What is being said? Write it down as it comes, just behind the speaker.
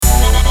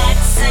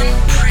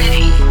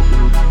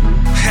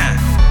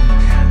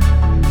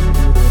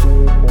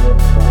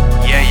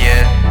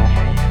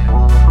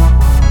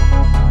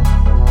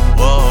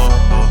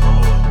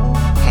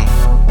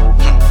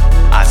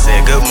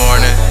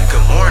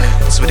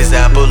this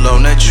apple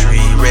on the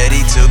tree, ready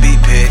to be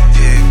picked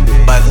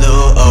by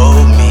little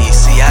old me.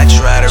 See, I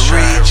try to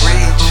reach,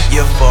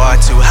 you're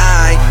far too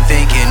high,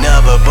 thinking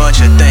of a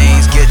bunch of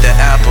things. Get the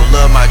apple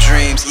of my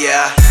dreams,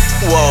 yeah.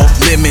 Whoa,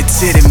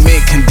 limited in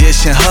mint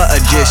condition, her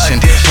addition.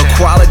 Her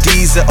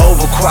qualities are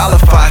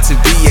overqualified to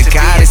be a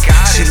goddess.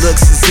 She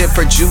looks as if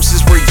her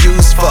juices were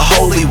used for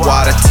holy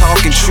water.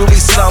 Talking truly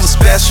something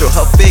special,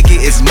 her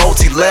figure is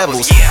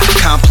multi-levels.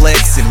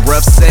 Complex and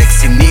rough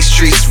sex in these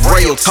streets,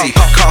 royalty.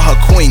 Call her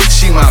queen,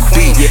 she my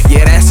B.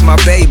 Yeah, that's my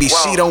baby.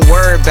 She don't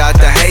worry about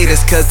the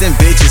haters, cause them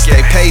bitches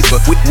stay paper.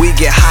 We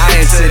get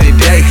high into the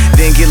day,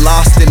 then get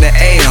lost in the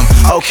AM.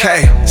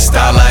 Okay,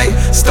 starlight,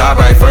 star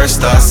bright, first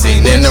star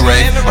seen in the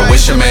rain. I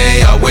wish I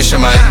may, I wish I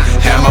might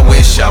have my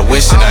wish, I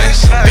wish tonight.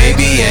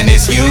 Baby, and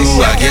it's you,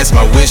 I guess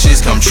my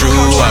wishes come true.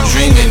 I'm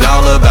dreaming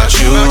all about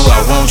you, I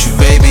want you,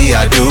 baby,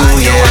 I do,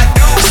 yeah.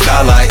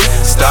 Starlight,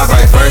 star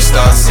bright, first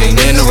star seen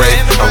in the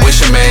rain. I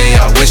wish I may,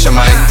 I wish I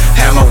might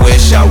have my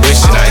wish, I wish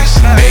tonight.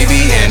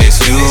 Baby, and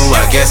it's you,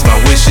 I guess my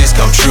wishes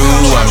come true.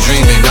 I'm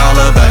dreaming all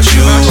about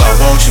you, I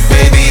want you,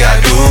 baby, I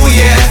do,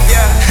 yeah.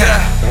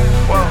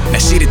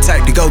 Now she the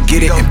type to go get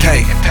it and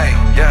pay.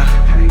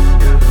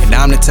 And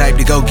I'm the type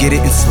to go get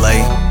it and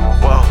slay.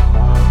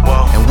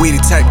 And we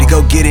the type to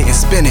go get it and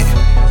spin it.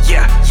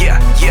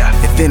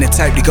 And then the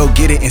type to go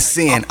get it and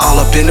sin. All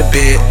up in the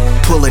bed,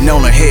 pulling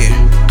on her hair.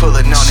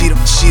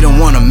 She don't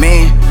want a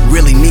man,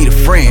 really need a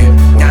friend.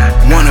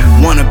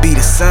 Wanna be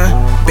the son,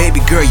 baby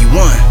girl you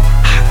won.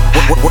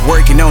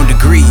 Working on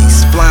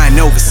degrees, flying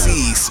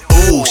overseas.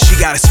 Ooh, she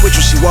got a switch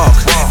when she walk.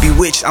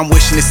 Bewitched, I'm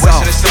wishing it's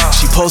off.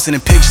 She posting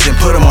in pictures and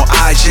put them on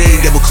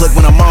IG. Double click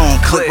when I'm on,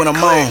 click when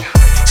I'm on.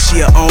 She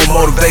her own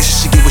motivation,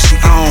 she get what she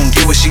own,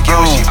 get what she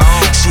own.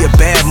 She a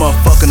bad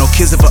motherfucker, no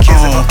kids of her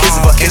own.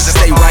 And she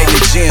stay right in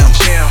the gym,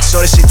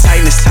 so that she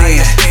tight and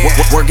thin.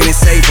 Working and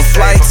saving for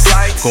flights,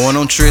 going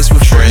on trips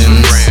with friends.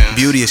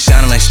 Beauty is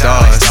shining like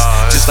stars,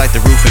 just like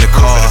the roof in the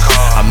car.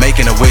 I'm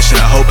making a wish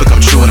and I hope it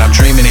come true. And I'm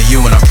dreaming of you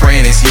and I'm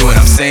praying it's you. And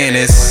I'm saying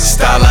this,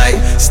 starlight,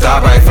 star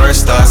bright,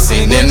 first star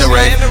seen in the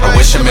rain. I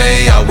wish I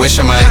may, I wish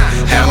I might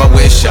have my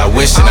wish, I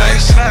wish tonight.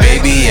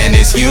 Baby, and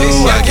it's you,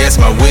 I guess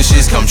my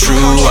wishes come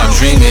true. I'm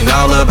dreaming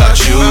all about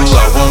you,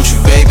 I want you,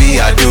 baby,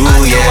 I do,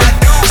 yeah.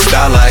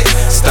 Starlight,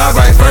 star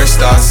bright, first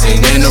star seen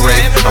in the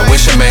rain. I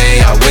wish I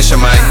may, I wish I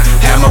might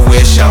have my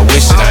wish, I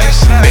wish tonight.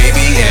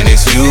 Baby, and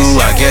it's you,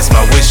 I guess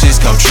my wishes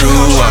come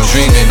true. I'm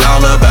dreaming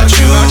all about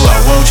you, I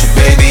want you,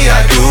 baby,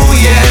 I do,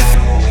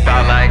 yeah.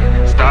 Starlight,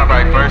 star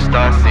bright, first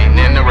star seen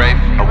in the rain.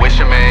 I wish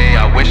I may,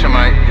 I wish I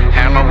might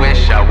have my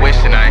wish, I wish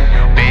tonight.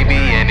 Baby,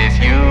 and it's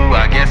you,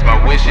 I guess my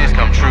wishes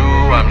come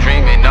true. I'm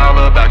dreaming all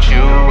about you,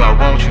 I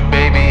want you,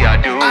 baby, I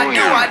do,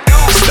 yeah.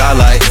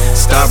 Starlight,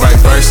 star bright,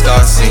 first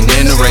star seen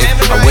in the rain.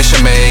 I wish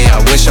I may,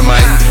 I wish I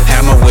might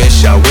have my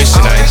wish, I wish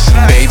tonight.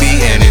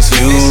 Baby, and it's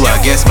you,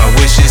 I guess my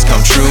wishes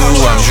come true.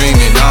 I'm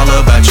dreaming all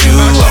about you.